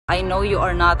I know you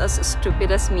are not as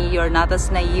stupid as me. You're not as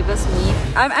naive as me.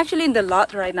 I'm actually in the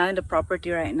lot right now, in the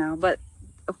property right now. But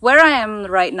where I am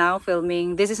right now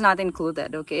filming, this is not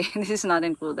included, okay? This is not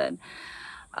included.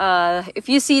 If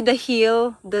you see the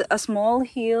hill, a small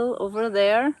hill over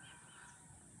there,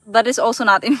 that is also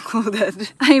not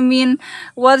included. I mean,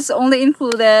 what's only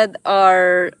included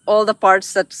are all the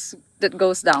parts that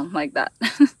goes down like that.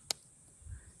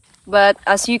 But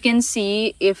as you can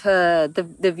see, if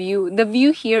the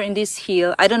view here in this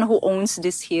hill, I don't know who owns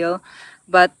this hill,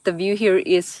 but the view here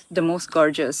is the most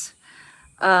gorgeous.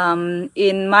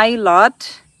 In my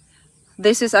lot,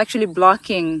 this is actually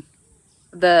blocking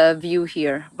the view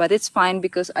here, but it's fine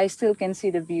because I still can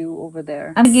see the view over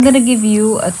there. I'm gonna give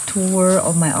you a tour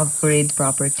of my upgrade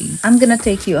property. I'm gonna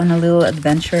take you on a little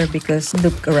adventure because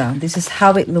look around. This is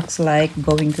how it looks like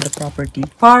going to the property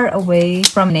far away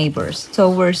from neighbors. So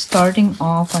we're starting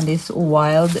off on this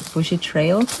wild bushy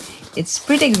trail. It's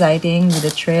pretty exciting with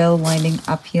the trail winding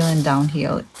uphill and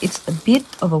downhill. It's a bit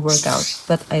of a workout,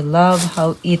 but I love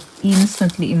how it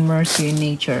instantly immerses you in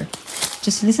nature.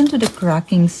 Just listen to the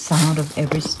cracking sound of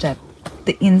every step.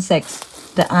 The insects,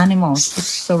 the animals, it's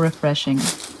so refreshing.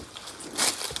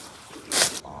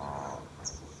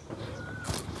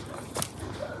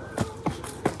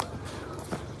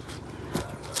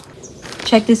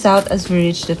 Check this out as we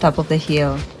reach the top of the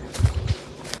hill.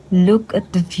 Look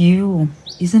at the view.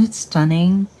 Isn't it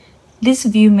stunning? This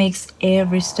view makes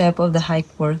every step of the hike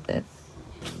worth it.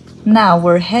 Now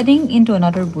we're heading into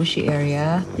another bushy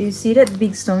area. Do you see that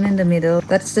big stone in the middle?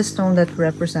 That's the stone that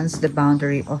represents the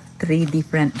boundary of 3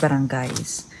 different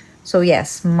barangays. So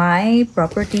yes, my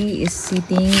property is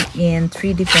sitting in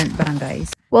 3 different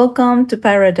barangays. Welcome to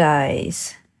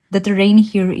paradise. The terrain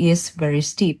here is very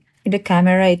steep. In the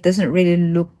camera, it doesn't really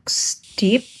look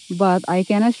steep, but I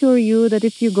can assure you that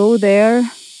if you go there,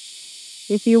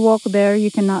 if you walk there,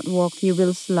 you cannot walk. You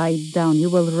will slide down.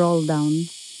 You will roll down.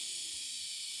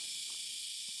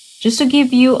 Just to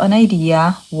give you an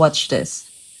idea, watch this.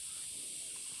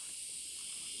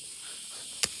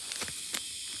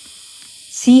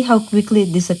 See how quickly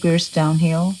it disappears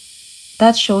downhill?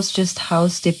 That shows just how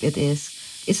steep it is.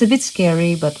 It's a bit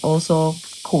scary, but also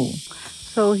cool.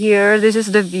 So here, this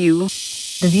is the view.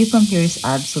 The view from here is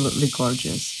absolutely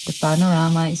gorgeous. The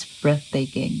panorama is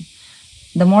breathtaking.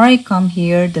 The more I come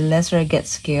here, the lesser I get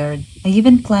scared. I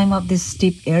even climb up this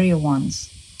steep area once,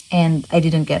 and I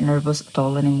didn't get nervous at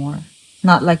all anymore.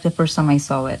 Not like the first time I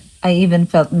saw it. I even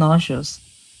felt nauseous.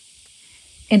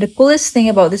 And the coolest thing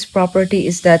about this property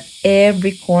is that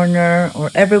every corner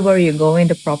or everywhere you go in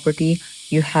the property,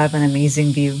 you have an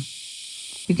amazing view.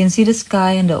 You can see the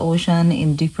sky and the ocean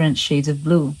in different shades of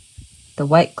blue. The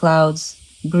white clouds,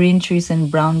 green trees,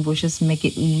 and brown bushes make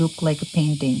it look like a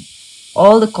painting.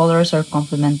 All the colors are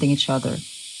complementing each other.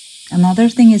 Another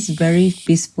thing is very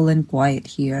peaceful and quiet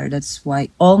here. That's why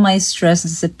all my stress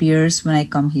disappears when I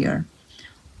come here.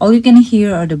 All you can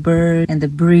hear are the birds and the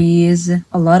breeze,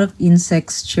 a lot of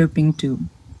insects chirping too.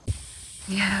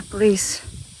 Yeah, please,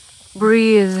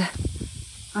 breathe.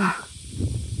 Oh,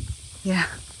 yeah,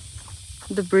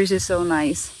 the breeze is so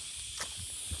nice.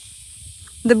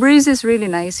 The breeze is really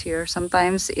nice here.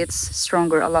 Sometimes it's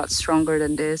stronger, a lot stronger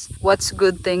than this. What's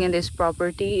good thing in this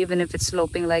property, even if it's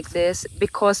sloping like this,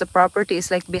 because the property is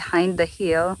like behind the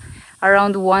hill,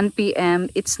 around 1 p.m.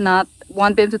 it's not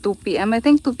 1 p.m. to 2 p.m. I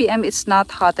think 2 p.m. it's not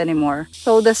hot anymore.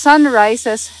 So the sun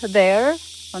rises there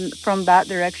from that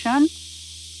direction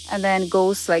and then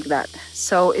goes like that.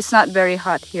 So it's not very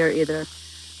hot here either.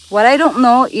 What I don't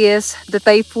know is the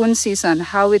typhoon season,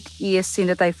 how it is in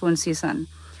the typhoon season.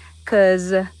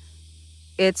 Because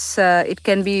it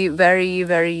can be very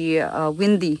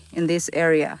windy in this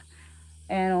area,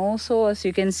 and also as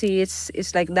you can see,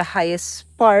 it's like the highest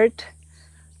point.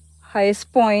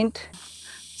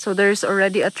 So there's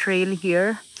already a trail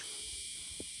here.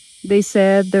 They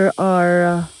said there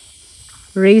are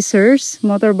racers,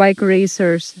 motorbike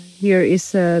racers. Here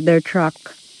is their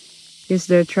truck. Is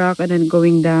their truck, and then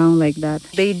going down like that.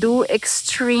 They do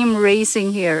extreme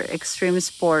racing here, extreme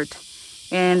sport.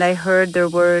 And I heard there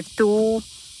were 2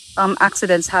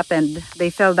 accidents happened. They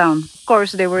fell down. Of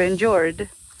course, they were injured.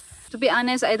 To be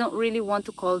honest, I don't really want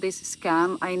to call this a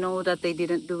scam. I know that they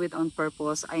didn't do it on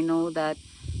purpose. I know that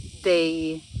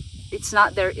it's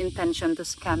not their intention to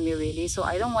scam me really. So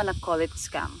I don't want to call it a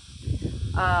scam.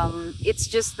 It's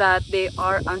just that they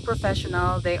are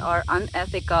unprofessional, they are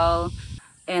unethical,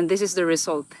 and this is the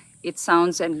result. It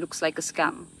sounds and looks like a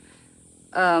scam.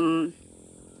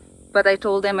 But I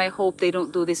told them I hope they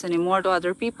don't do this anymore to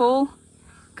other people,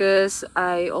 because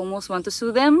I almost want to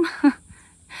sue them.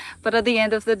 But at the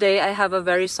end of the day, I have a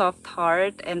very soft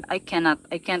heart and I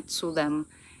can't sue them.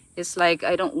 It's like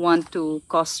I don't want to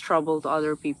cause trouble to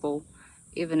other people,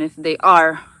 even if they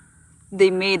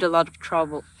made a lot of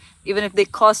trouble, even if they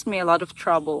caused me a lot of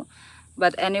trouble.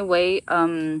 But anyway,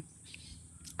 I'm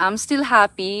still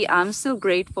happy, I'm still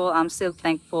grateful, I'm still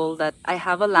thankful that I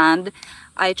have a land.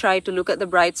 I try to look at the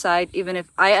bright side, even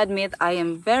if I admit I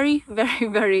am very, very,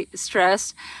 very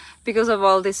stressed because of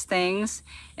all these things.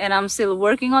 And I'm still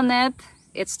working on it.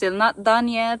 It's still not done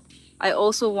yet. I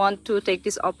also want to take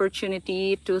this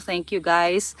opportunity to thank you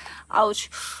guys. Ouch.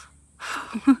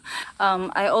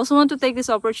 I also want to take this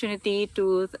opportunity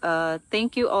to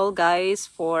thank you all guys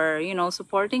for, you know,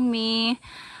 supporting me,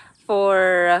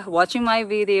 for watching my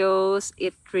videos.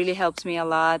 It really helps me a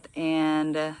lot,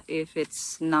 and if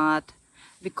it's not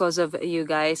because of you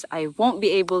guys, I won't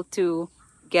be able to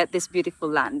get this beautiful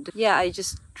land. Yeah, I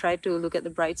just try to look at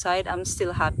the bright side. I'm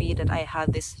still happy that I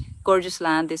have this gorgeous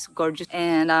land, this gorgeous,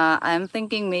 and I'm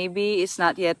thinking maybe it's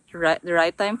not yet the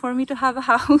right time for me to have a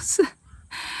house.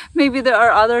 Maybe there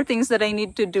are other things that I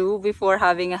need to do before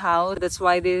having a house. That's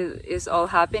why this is all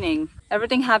happening.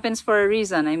 Everything happens for a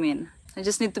reason, I mean. I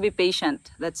just need to be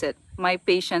patient. That's it. My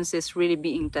patience is really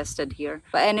being tested here.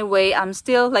 But anyway, I'm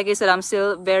still, like I said, I'm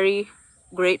still very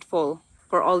grateful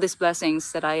for all these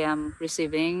blessings that I am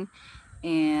receiving.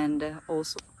 And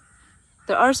also,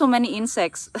 there are so many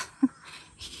insects.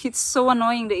 It's so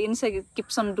annoying. The insect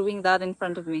keeps on doing that in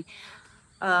front of me.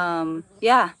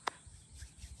 Yeah,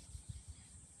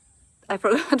 I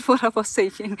forgot what I was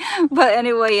saying. But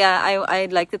anyway, yeah,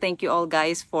 I'd like to thank you all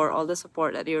guys for all the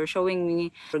support that you're showing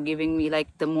me, for giving me like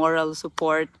the moral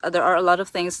support. There are a lot of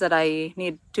things that I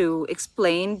need to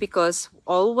explain because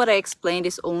all what I explained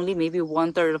is only maybe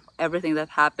 1/3 of everything that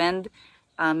happened.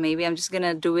 Maybe I'm just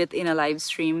gonna do it in a live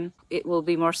stream. It will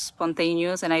be more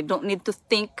spontaneous and I don't need to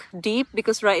think deep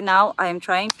because right now I'm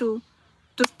trying to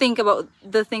think about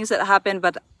the things that happened,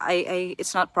 but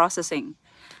it's not processing.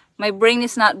 My brain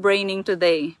is not braining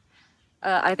today.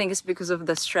 I think it's because of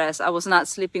the stress. I was not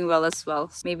sleeping well as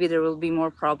well. Maybe there will be more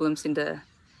problems in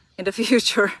the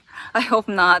future. I hope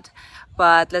not,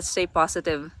 but let's stay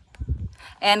positive.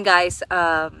 And guys,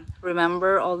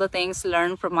 remember all the things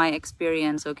learned from my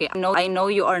experience. Okay, I know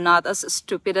you are not as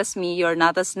stupid as me. You're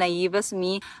not as naive as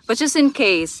me. But just in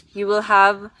case you will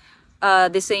have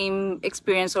the same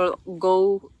experience or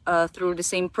go through the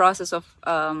same process of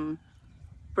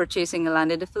purchasing a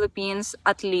land in the Philippines,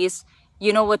 at least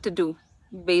you know what to do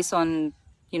based on,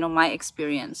 you know, my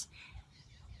experience.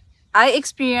 I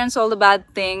experienced all the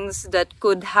bad things that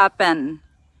could happen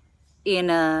in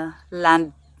a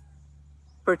land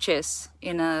purchase,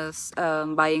 in a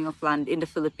buying of land in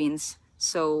the Philippines.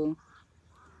 So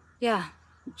yeah,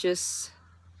 just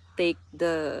take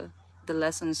the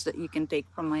lessons that you can take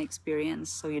from my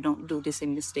experience so you don't do the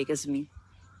same mistake as me.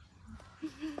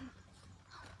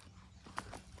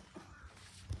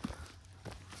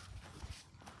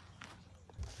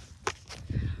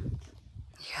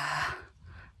 Yeah,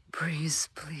 breathe,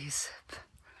 please.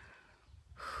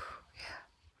 Yeah,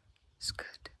 it's good.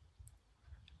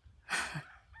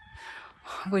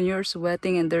 When you're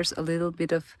sweating and there's a little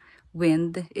bit of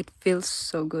wind, it feels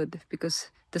so good because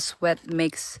the sweat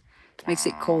makes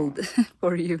it cold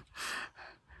for you.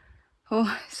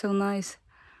 Oh, so nice.